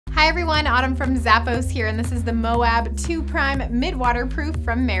Hi everyone, Autumn from Zappos here, and this is the Moab 2 Prime Mid-Waterproof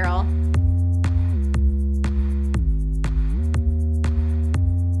from Merrell.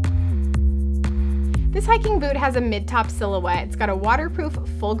 This hiking boot has a mid-top silhouette. It's got a waterproof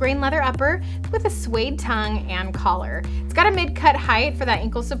full-grain leather upper with a suede tongue and collar. It's got a mid-cut height for that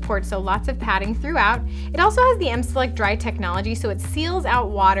ankle support, so lots of padding throughout. It also has the Select dry technology, so it seals out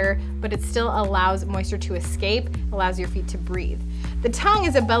water, but it still allows moisture to escape, allows your feet to breathe. The tongue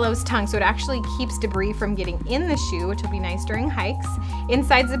is a Bellows tongue, so it actually keeps debris from getting in the shoe, which will be nice during hikes.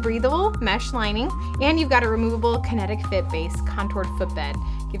 Inside's a breathable mesh lining, and you've got a removable Kinetic Fit base contoured footbed.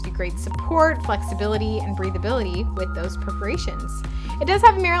 Gives you great support, flexibility, and breathability with those perforations. It does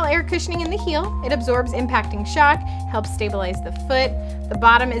have Merrell air cushioning in the heel. It absorbs impacting shock, helps stabilize the foot. The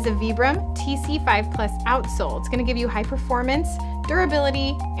bottom is a Vibram TC5 Plus outsole. It's gonna give you high performance,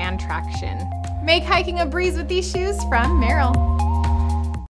 durability, and traction. Make hiking a breeze with these shoes from Merrell.